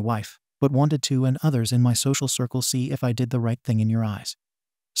met my wife, but wanted to and others in my social circle see if I did the right thing in your eyes.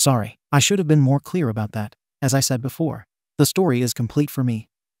 Sorry, I should have been more clear about that. As I said before, the story is complete for me,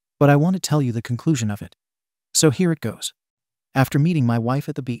 but I want to tell you the conclusion of it. So here it goes. After meeting my wife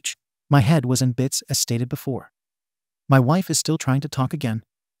at the beach, my head was in bits as stated before. My wife is still trying to talk again,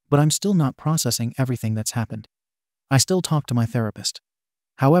 but I'm still not processing everything that's happened. I still talk to my therapist.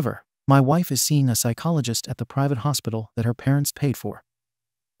 However, my wife is seeing a psychologist at the private hospital that her parents paid for.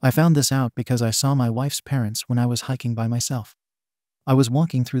 I found this out because I saw my wife's parents when I was hiking by myself. I was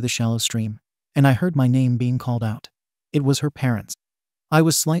walking through the shallow stream, and I heard my name being called out. It was her parents. I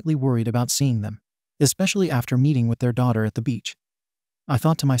was slightly worried about seeing them, especially after meeting with their daughter at the beach. I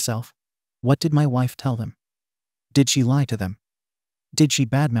thought to myself, what did my wife tell them? Did she lie to them? Did she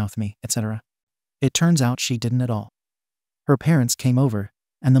badmouth me, etc.? It turns out she didn't at all. Her parents came over,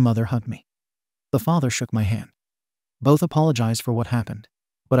 and the mother hugged me. The father shook my hand. Both apologized for what happened,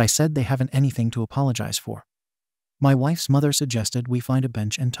 but I said they haven't anything to apologize for. My wife's mother suggested we find a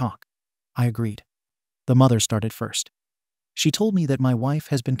bench and talk. I agreed. The mother started first. She told me that my wife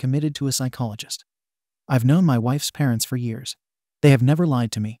has been committed to a psychologist. I've known my wife's parents for years. They have never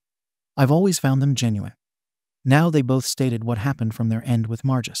lied to me. I've always found them genuine. Now they both stated what happened from their end with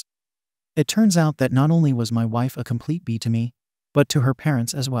Margis. It turns out that not only was my wife a complete B to me, but to her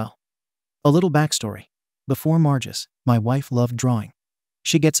parents as well. A little backstory. Before Margis, my wife loved drawing.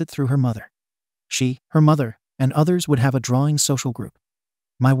 She gets it through her mother. Her mother, and others would have a drawing social group.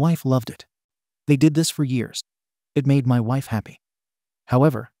 My wife loved it. They did this for years. It made my wife happy.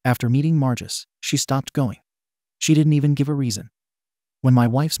 However, after meeting Marcus, she stopped going. She didn't even give a reason. When my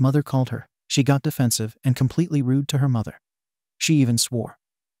wife's mother called her, she got defensive and completely rude to her mother. She even swore.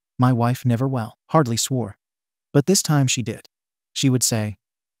 My wife never hardly swore. But this time she did. She would say,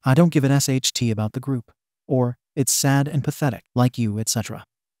 "I don't give an SHT about the group," or "It's sad and pathetic, like you, etc."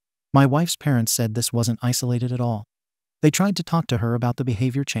 My wife's parents said this wasn't isolated at all. They tried to talk to her about the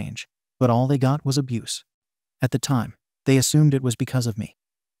behavior change, but all they got was abuse. At the time, they assumed it was because of me,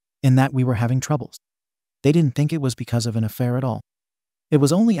 in that we were having troubles. They didn't think it was because of an affair at all. It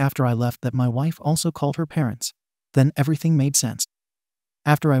was only after I left that my wife also called her parents. Then everything made sense.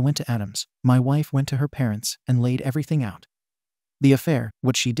 After I went to Adam's, my wife went to her parents and laid everything out. The affair,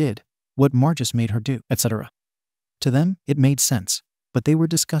 what she did, what Marcus made her do, etc. To them, it made sense, but they were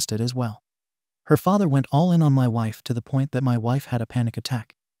disgusted as well. Her father went all in on my wife to the point that my wife had a panic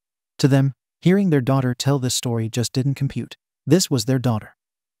attack. To them, hearing their daughter tell this story just didn't compute. This was their daughter,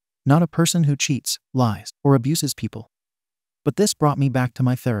 not a person who cheats, lies, or abuses people. But this brought me back to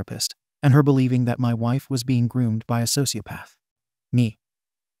my therapist, and her believing that my wife was being groomed by a sociopath. Me.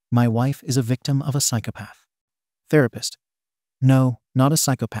 My wife is a victim of a psychopath. Therapist. No, not a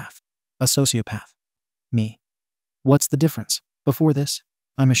psychopath. A sociopath. Me. What's the difference? Before this,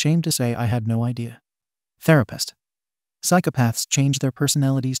 I'm ashamed to say I had no idea. Therapist. Psychopaths change their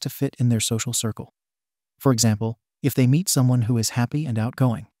personalities to fit in their social circle. For example, if they meet someone who is happy and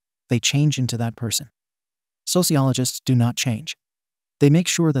outgoing, they change into that person. Sociologists do not change. They make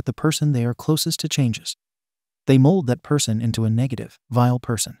sure that the person they are closest to changes. They mold that person into a negative, vile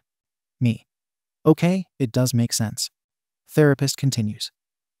person. Me. Okay, it does make sense. Therapist continues.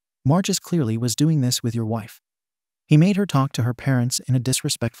 Marcus clearly was doing this with your wife. He made her talk to her parents in a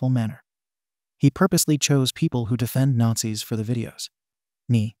disrespectful manner. He purposely chose people who defend Nazis for the videos.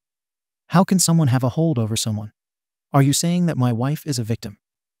 Me. How can someone have a hold over someone? Are you saying that my wife is a victim?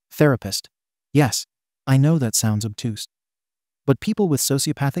 Therapist. Yes, I know that sounds obtuse. But people with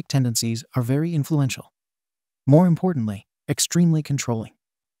sociopathic tendencies are very influential. More importantly, extremely controlling.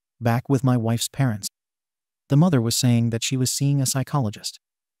 Back with my wife's parents. The mother was saying that she was seeing a psychologist.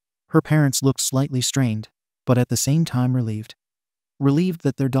 Her parents looked slightly strained, but at the same time relieved. Relieved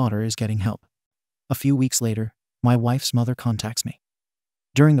that their daughter is getting help. A few weeks later, my wife's mother contacts me.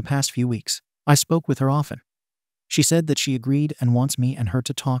 During the past few weeks, I spoke with her often. She said that she agreed and wants me and her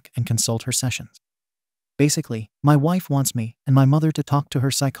to talk and consult her sessions. Basically, my wife wants me and my mother to talk to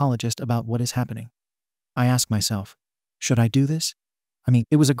her psychologist about what is happening. I ask myself, should I do this?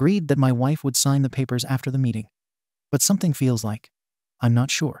 It was agreed that my wife would sign the papers after the meeting. But something feels like, I'm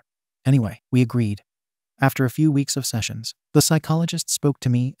not sure. Anyway, we agreed. After a few weeks of sessions, the psychologist spoke to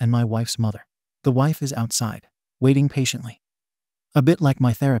me and my wife's mother. The wife is outside, waiting patiently. A bit like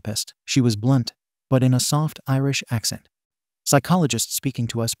my therapist, she was blunt, but in a soft Irish accent. Psychologist speaking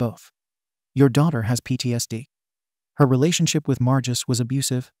to us both. Your daughter has PTSD. Her relationship with Marcus was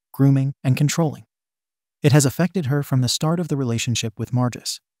abusive, grooming, and controlling. It has affected her from the start of the relationship with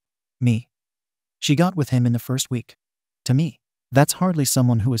Marcus. Me. She got with him in the first week. To me, that's hardly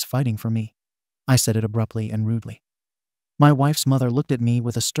someone who is fighting for me. I said it abruptly and rudely. My wife's mother looked at me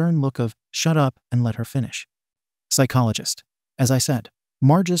with a stern look of, shut up and let her finish. Psychologist. As I said,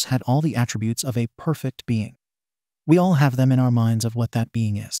 Marcus had all the attributes of a perfect being. We all have them in our minds of what that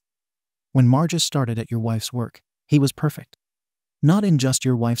being is. When Marcus started at your wife's work, he was perfect. Not in just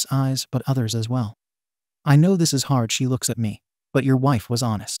your wife's eyes, but others as well. I know this is hard, she looks at me, but your wife was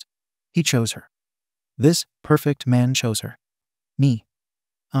honest. He chose her. This perfect man chose her. Me.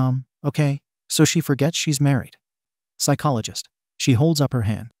 Okay, so she forgets she's married. Psychologist. She holds up her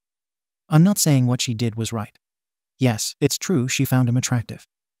hand. I'm not saying what she did was right. Yes, it's true she found him attractive.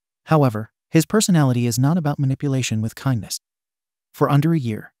 However, his personality is not about manipulation with kindness. For under a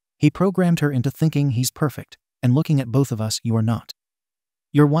year, he programmed her into thinking he's perfect, and looking at both of us, you are not.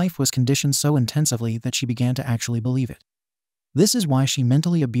 Your wife was conditioned so intensively that she began to actually believe it. This is why she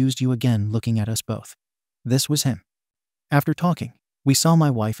mentally abused you again, looking at us both. This was him. After talking, we saw my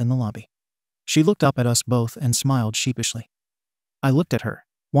wife in the lobby. She looked up at us both and smiled sheepishly. I looked at her,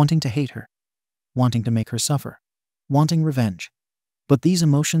 wanting to hate her, wanting to make her suffer, wanting revenge. But these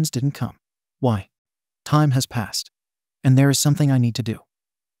emotions didn't come. Why? Time has passed, and there is something I need to do.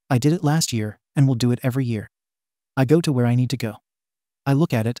 I did it last year and will do it every year. I go to where I need to go. I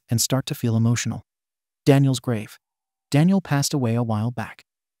look at it and start to feel emotional. Daniel's grave. Daniel passed away a while back.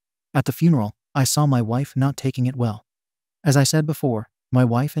 At the funeral, I saw my wife not taking it well. As I said before, my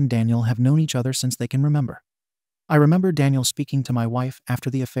wife and Daniel have known each other since they can remember. I remember Daniel speaking to my wife after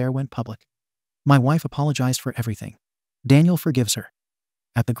the affair went public. My wife apologized for everything. Daniel forgives her.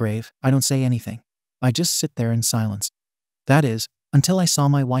 At the grave, I don't say anything. I just sit there in silence. That is, until I saw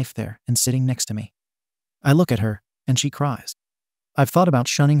my wife there and sitting next to me. I look at her, and she cries. I've thought about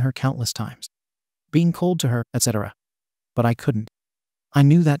shunning her countless times, being cold to her, etc. But I couldn't. I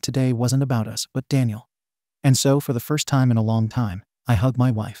knew that today wasn't about us, but Daniel. And so, for the first time in a long time, I hug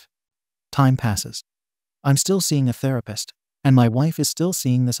my wife. Time passes. I'm still seeing a therapist, and my wife is still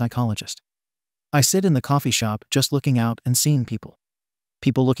seeing the psychologist. I sit in the coffee shop just looking out and seeing people.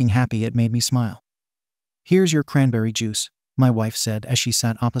 People looking happy. It made me smile. Here's your cranberry juice, my wife said as she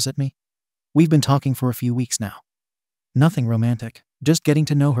sat opposite me. We've been talking for a few weeks now. Nothing romantic, just getting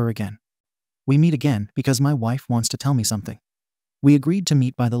to know her again. We meet again because my wife wants to tell me something. We agreed to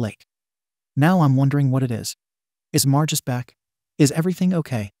meet by the lake. Now I'm wondering what it is. Is Margis back? Is everything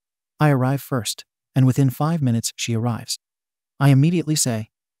okay? I arrive first, and within 5 minutes she arrives. I immediately say,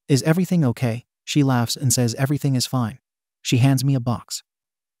 is everything okay? She laughs and says everything is fine. She hands me a box.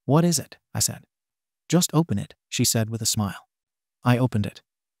 What is it? I said. Just open it, she said with a smile. I opened it,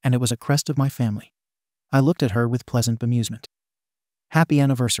 and it was a crest of my family. I looked at her with pleasant bemusement. Happy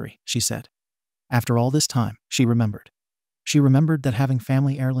anniversary, she said. After all this time, she remembered. She remembered that having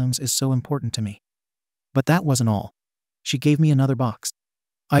family heirlooms is so important to me. But that wasn't all. She gave me another box.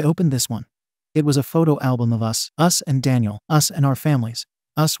 I opened this one. It was a photo album of us and Daniel, us and our families,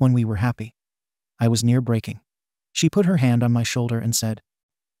 us when we were happy. I was near breaking. She put her hand on my shoulder and said,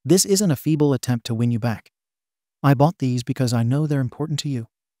 this isn't a feeble attempt to win you back. I bought these because I know they're important to you,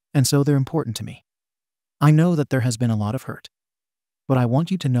 and so they're important to me. I know that there has been a lot of hurt. But I want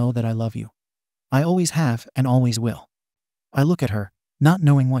you to know that I love you. I always have and always will. I look at her, not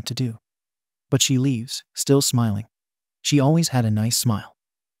knowing what to do. But she leaves, still smiling. She always had a nice smile.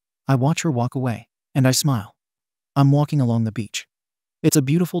 I watch her walk away, and I smile. I'm walking along the beach. It's a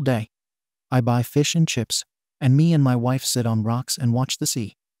beautiful day. I buy fish and chips, and me and my wife sit on rocks and watch the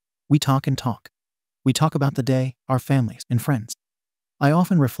sea. We talk and talk. We talk about the day, our families, and friends. I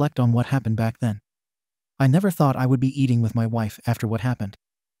often reflect on what happened back then. I never thought I would be eating with my wife after what happened.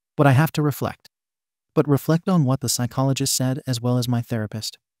 But I have to reflect. But reflect on what the psychologist said as well as my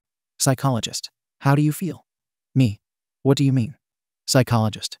therapist. Psychologist: how do you feel? Me: what do you mean?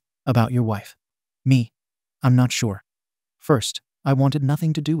 Psychologist: about your wife. Me: I'm not sure. First, I wanted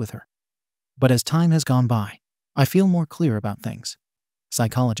nothing to do with her. But as time has gone by, I feel more clear about things.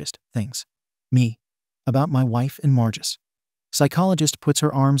 Psychologist: things. Me: about my wife and Margis. Psychologist puts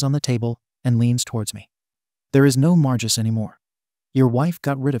her arms on the table and leans towards me. There is no Margis anymore. Your wife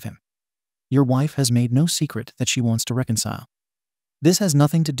got rid of him. Your wife has made no secret that she wants to reconcile. This has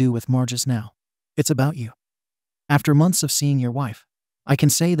nothing to do with Margis now. It's about you. After months of seeing your wife, I can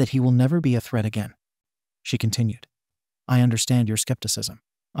say that he will never be a threat again. She continued. I understand your skepticism.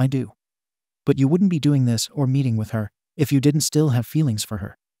 I do. But you wouldn't be doing this or meeting with her if you didn't still have feelings for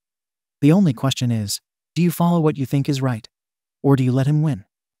her. The only question is, do you follow what you think is right? Or do you let him win?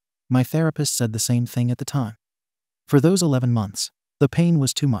 My therapist said the same thing at the time. For those 11 months, the pain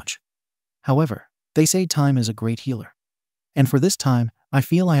was too much. However, they say time is a great healer. And for this time, I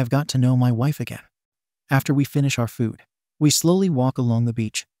feel I have got to know my wife again. After we finish our food, we slowly walk along the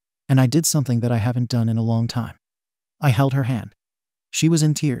beach, and I did something that I haven't done in a long time. I held her hand. She was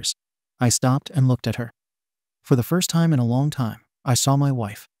in tears. I stopped and looked at her. For the first time in a long time, I saw my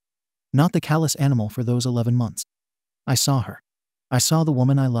wife. Not the callous animal for those 11 months. I saw her. I saw the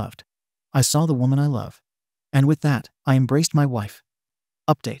woman I loved. I saw the woman I love. And with that, I embraced my wife.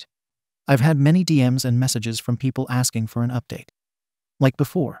 Update. I've had many DMs and messages from people asking for an update. Like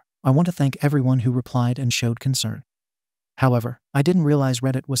before, I want to thank everyone who replied and showed concern. However, I didn't realize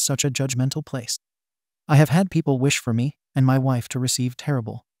Reddit was such a judgmental place. I have had people wish for me and my wife to receive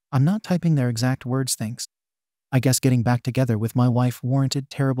terrible, I'm not typing their exact words, things. I guess getting back together with my wife warranted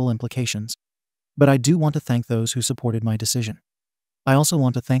terrible implications. But I do want to thank those who supported my decision. I also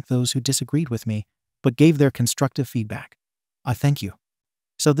want to thank those who disagreed with me, but gave their constructive feedback. I thank you.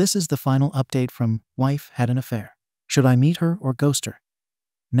 So this is the final update from Wife Had an Affair. Should I meet her or ghost her?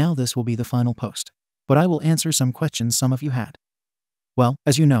 Now this will be the final post, but I will answer some questions some of you had. Well,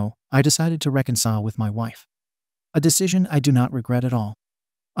 as you know, I decided to reconcile with my wife. A decision I do not regret at all.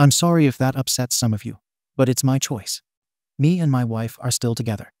 I'm sorry if that upsets some of you, but it's my choice. Me and my wife are still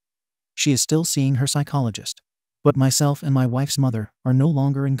together. She is still seeing her psychologist, but myself and my wife's mother are no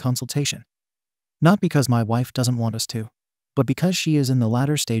longer in consultation. Not because my wife doesn't want us to, but because she is in the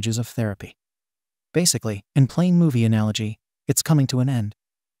latter stages of therapy. Basically, in plain movie analogy, it's coming to an end.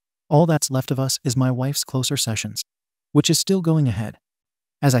 All that's left of us is my wife's closer sessions, which is still going ahead.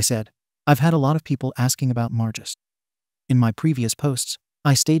 As I said, I've had a lot of people asking about Margis. In my previous posts,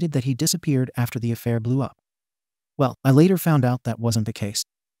 I stated that he disappeared after the affair blew up. Well, I later found out that wasn't the case.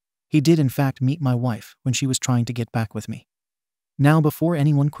 He did in fact meet my wife when she was trying to get back with me. Now, before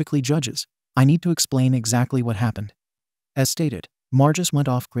anyone quickly judges, I need to explain exactly what happened. As stated, Marcus went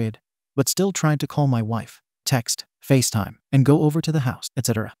off-grid, but still tried to call my wife, text, FaceTime, and go over to the house,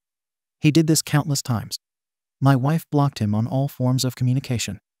 etc. He did this countless times. My wife blocked him on all forms of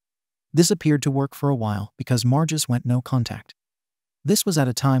communication. This appeared to work for a while because Marcus went no contact. This was at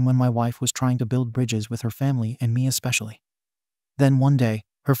a time when my wife was trying to build bridges with her family and me especially. Then one day,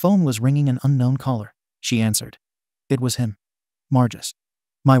 her phone was ringing an unknown caller. She answered. It was him. Marcus.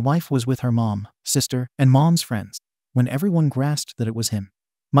 My wife was with her mom, sister, and mom's friends. When everyone grasped that it was him,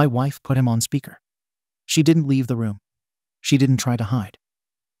 my wife put him on speaker. She didn't leave the room. She didn't try to hide.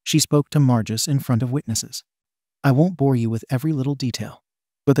 She spoke to Marcus in front of witnesses. I won't bore you with every little detail,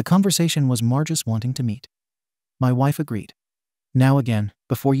 but the conversation was Marcus wanting to meet. My wife agreed. Now again,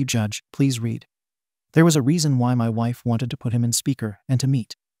 before you judge, please read. There was a reason why my wife wanted to put him in speaker and to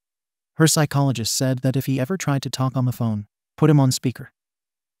meet. Her psychologist said that if he ever tried to talk on the phone, put him on speaker.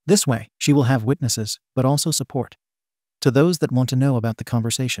 This way, she will have witnesses, but also support. To those that want to know about the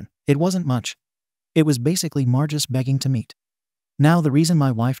conversation, it wasn't much. It was basically Marcus begging to meet. Now the reason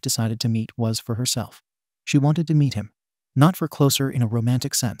my wife decided to meet was for herself. She wanted to meet him, not for closer in a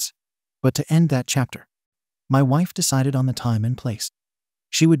romantic sense, but to end that chapter. My wife decided on the time and place.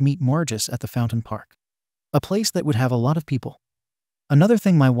 She would meet Marcus at the Fountain Park, a place that would have a lot of people. Another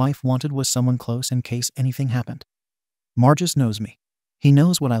thing my wife wanted was someone close in case anything happened. Marcus knows me. He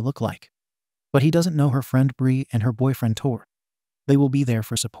knows what I look like. But he doesn't know her friend Bree and her boyfriend Tor. They will be there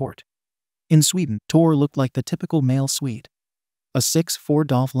for support. In Sweden, Tor looked like the typical male Swede. A 6'4"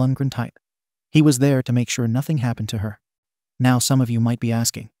 Dolph Lundgren type. He was there to make sure nothing happened to her. Now some of you might be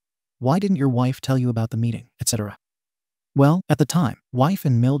asking, why didn't your wife tell you about the meeting, etc.? Well, at the time, wife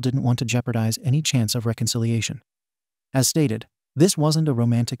and Mill didn't want to jeopardize any chance of reconciliation. As stated, this wasn't a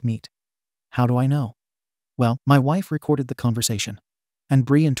romantic meet. How do I know? Well, my wife recorded the conversation, and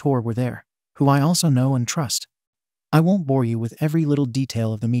Bree and Tor were there, who I also know and trust. I won't bore you with every little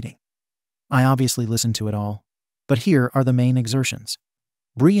detail of the meeting. I obviously listened to it all, but here are the main exertions.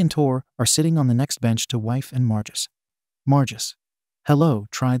 Bree and Tor are sitting on the next bench to wife and Marcus. Marcus. Hello,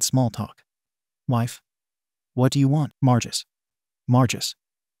 tried small talk. Wife. What do you want, Marcus? Marcus.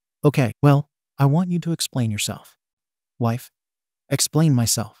 Okay, well, I want you to explain yourself. Wife. Explain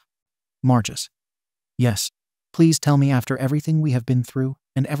myself. Marcus. Yes. Please tell me after everything we have been through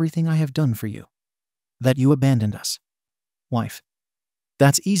and everything I have done for you, that you abandoned us. Wife.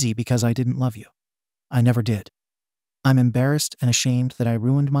 That's easy because I didn't love you. I never did. I'm embarrassed and ashamed that I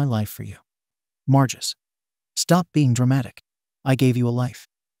ruined my life for you. Marcus. Stop being dramatic. I gave you a life.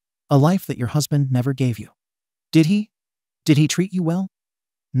 A life that your husband never gave you. Did he? Did he treat you well?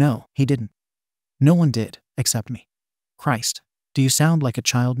 No, he didn't. No one did, except me. Christ, do you sound like a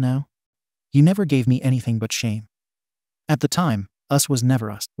child now? You never gave me anything but shame. At the time, us was never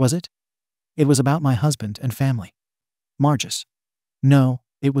us, was it? It was about my husband and family. Marcus. No,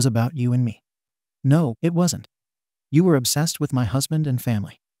 it was about you and me. No, it wasn't. You were obsessed with my husband and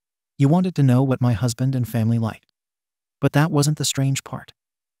family. You wanted to know what my husband and family liked. But that wasn't the strange part.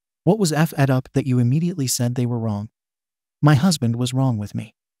 What was effed up that you immediately said they were wrong? My husband was wrong with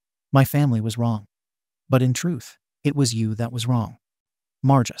me. My family was wrong. But in truth, it was you that was wrong.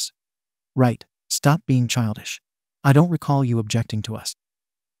 Marcus. Right, stop being childish. I don't recall you objecting to us.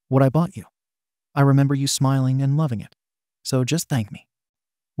 What I bought you. I remember you smiling and loving it. So just thank me.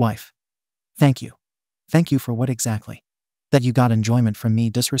 Wife. Thank you. Thank you for what exactly? That you got enjoyment from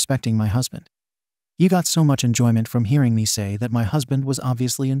me disrespecting my husband. You got so much enjoyment from hearing me say that my husband was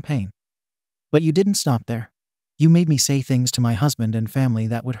obviously in pain. But you didn't stop there. You made me say things to my husband and family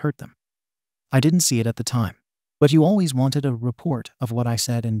that would hurt them. I didn't see it at the time, but you always wanted a report of what I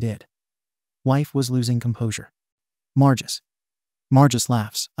said and did. Wife was losing composure. Marcus. Marcus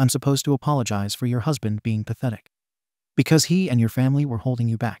laughs. I'm supposed to apologize for your husband being pathetic. Because he and your family were holding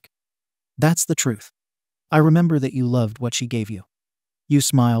you back. That's the truth. I remember that you loved what she gave you. You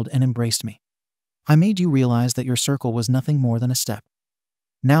smiled and embraced me. I made you realize that your circle was nothing more than a step.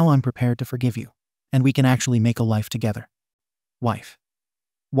 Now I'm prepared to forgive you, and we can actually make a life together. Wife.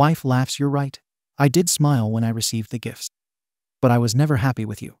 Wife laughs. You're right. I did smile when I received the gifts. But I was never happy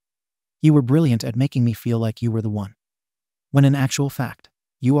with you. You were brilliant at making me feel like you were the one. When in actual fact,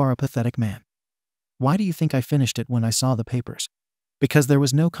 you are a pathetic man. Why do you think I finished it when I saw the papers? Because there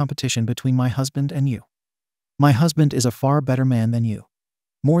was no competition between my husband and you. My husband is a far better man than you.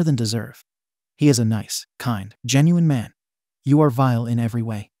 More than deserve. He is a nice, kind, genuine man. You are vile in every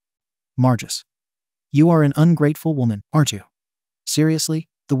way. Marcus. You are an ungrateful woman, aren't you? Seriously?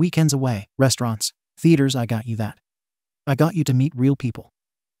 The weekends away, restaurants, theaters, I got you that. I got you to meet real people.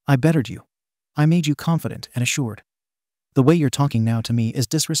 I bettered you. I made you confident and assured. The way you're talking now to me is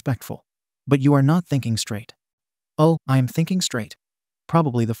disrespectful. But you are not thinking straight. Oh, I am thinking straight.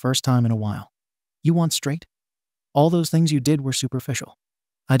 Probably the first time in a while. You want straight? All those things you did were superficial.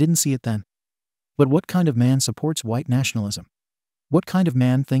 I didn't see it then. But what kind of man supports white nationalism? What kind of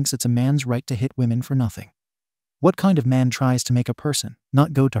man thinks it's a man's right to hit women for nothing? What kind of man tries to make a person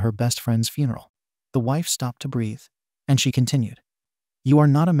not go to her best friend's funeral? The wife stopped to breathe, and she continued. You are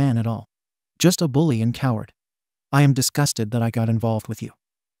not a man at all. Just a bully and coward. I am disgusted that I got involved with you.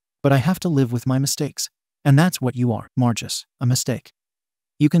 But I have to live with my mistakes. And that's what you are, Marcus, a mistake.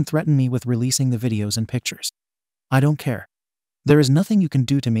 You can threaten me with releasing the videos and pictures. I don't care. There is nothing you can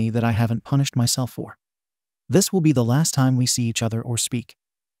do to me that I haven't punished myself for. This will be the last time we see each other or speak.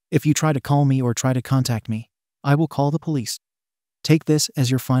 If you try to call me or try to contact me, I will call the police. Take this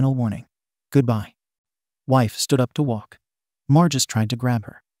as your final warning. Goodbye. Wife stood up to walk. Marcus tried to grab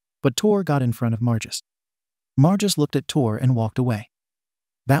her, but Tor got in front of Marcus. Marcus looked at Tor and walked away.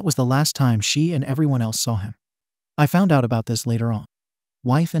 That was the last time she and everyone else saw him. I found out about this later on.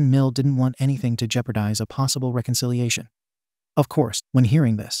 Wife and Mill didn't want anything to jeopardize a possible reconciliation. Of course, when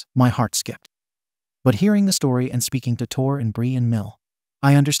hearing this, my heart skipped. But hearing the story and speaking to Tor and Bree and Mill,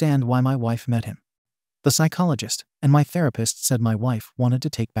 I understand why my wife met him. The psychologist and my therapist said my wife wanted to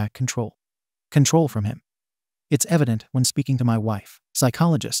take back control. Control from him. It's evident when speaking to my wife,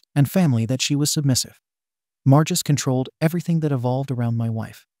 psychologist, and family that she was submissive. Marcus controlled everything that evolved around my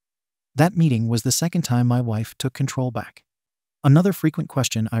wife. That meeting was the second time my wife took control back. Another frequent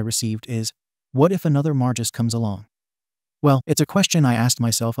question I received is, what if another Marcus comes along? Well, it's a question I asked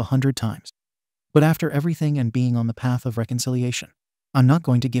myself 100 times. But after everything and being on the path of reconciliation, I'm not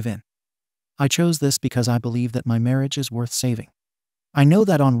going to give in. I chose this because I believe that my marriage is worth saving. I know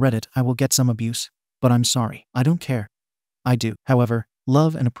that on Reddit I will get some abuse, but I'm sorry, I don't care. I do, however,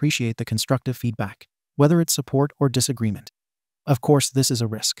 love and appreciate the constructive feedback, whether it's support or disagreement. Of course, this is a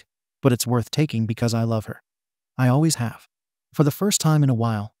risk, but it's worth taking because I love her. I always have. For the first time in a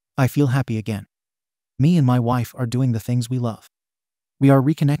while, I feel happy again. Me and my wife are doing the things we love. We are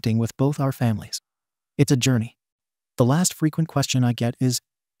reconnecting with both our families. It's a journey. The last frequent question I get is,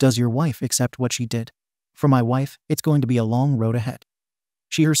 does your wife accept what she did? For my wife, it's going to be a long road ahead.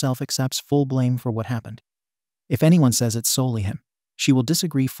 She herself accepts full blame for what happened. If anyone says it's solely him, she will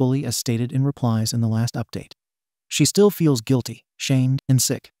disagree fully as stated in replies in the last update. She still feels guilty, shamed, and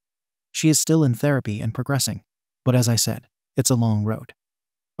sick. She is still in therapy and progressing, but as I said, it's a long road.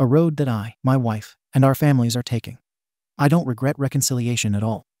 A road that I, my wife, and our families are taking. I don't regret reconciliation at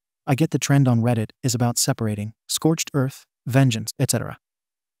all. I get the trend on Reddit is about separating, scorched earth, vengeance, etc.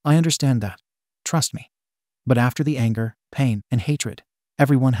 I understand that. Trust me. But after the anger, pain, and hatred,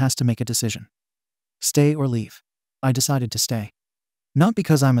 everyone has to make a decision. Stay or leave. I decided to stay. Not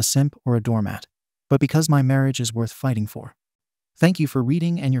because I'm a simp or a doormat, but because my marriage is worth fighting for. Thank you for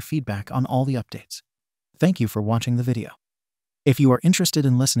reading and your feedback on all the updates. Thank you for watching the video. If you are interested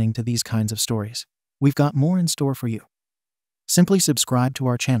in listening to these kinds of stories, we've got more in store for you. Simply subscribe to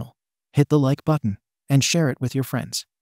our channel, hit the like button, and share it with your friends.